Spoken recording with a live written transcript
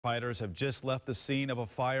Firefighters have just left the scene of a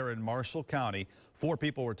fire in Marshall County. 4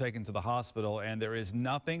 people were taken to the hospital, and there is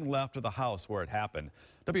nothing left of the house where it happened.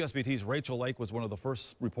 WSBT's Rachel Lake was one of the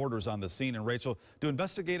first reporters on the scene. And Rachel, do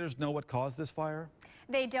investigators know what caused this fire?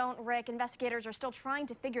 They don't, Rick. Investigators are still trying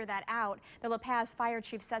to figure that out. The LaPaz fire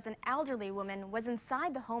chief says an elderly woman was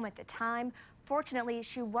inside the home at the time. Fortunately,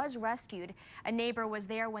 she was rescued. A neighbor was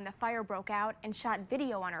there when the fire broke out and shot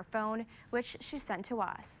video on her phone, which she sent to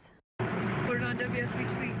us. Put it on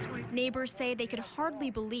WSBT-TV. Neighbors say they could hardly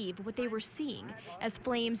believe what they were seeing as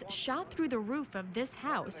flames shot through the roof of this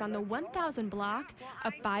house on the 1000 block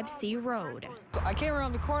of 5C Road. I came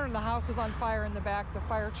around the corner and the house was on fire in the back. The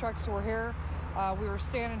fire trucks were here. We were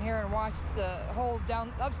standing here and watched the whole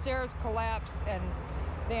upstairs collapse, and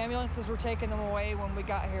the ambulances were taking them away when we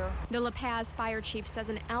got here. The LaPaz fire chief says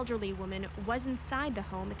an elderly woman was inside the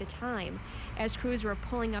home at the time. As crews were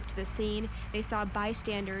pulling up to the scene, they saw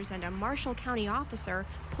bystanders and a Marshall County officer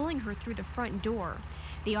pulling her through the front door.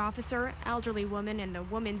 The officer, elderly woman, and the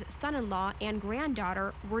woman's son-in-law and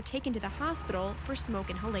granddaughter were taken to the hospital for smoke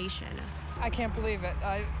inhalation. I can't believe it.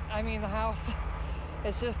 I mean, the house,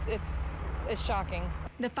 it's shocking.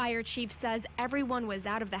 The fire chief says everyone was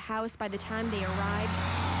out of the house by the time they arrived.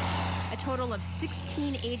 A total of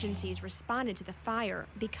 16 agencies responded to the fire.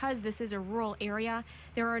 Because this is a rural area,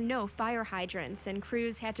 there are no fire hydrants, and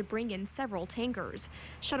crews had to bring in several tankers,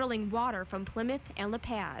 shuttling water from Plymouth and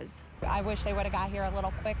LaPaz. I wish they would have got here a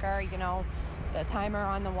little quicker, the timer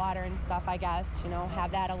on the water and stuff, I guess,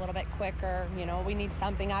 have that a little bit quicker. We need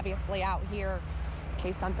something obviously out here in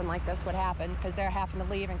case something like this would happen, because they're having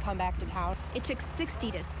to leave and come back to town. It took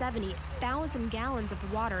 60 to 70,000 gallons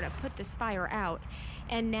of water to put this fire out,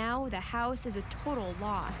 and now the house is a total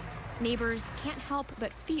loss. Neighbors can't help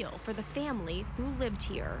but feel for the family who lived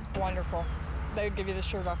here. Wonderful. They would give you the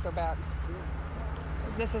shirt off their back.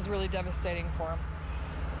 This is really devastating for them.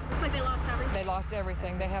 Looks like they lost everything. They lost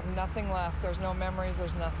everything. They have nothing left. There's no memories,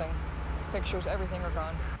 there's nothing. Pictures, everything are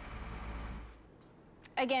gone.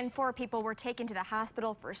 Again, 4 people were taken to the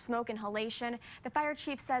hospital for smoke inhalation. The fire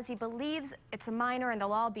chief says he believes it's a minor and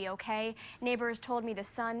they'll all be okay. Neighbors told me the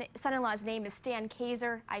son-in-law's name is Stan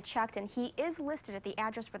Kaiser. I checked, and he is listed at the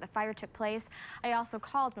address where the fire took place. I also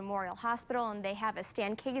called Memorial Hospital, and they have a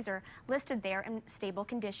Stan Kaiser listed there in stable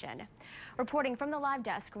condition. Reporting from the live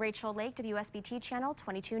desk, Rachel Lake, WSBT Channel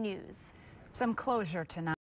 22 News. Some closure tonight.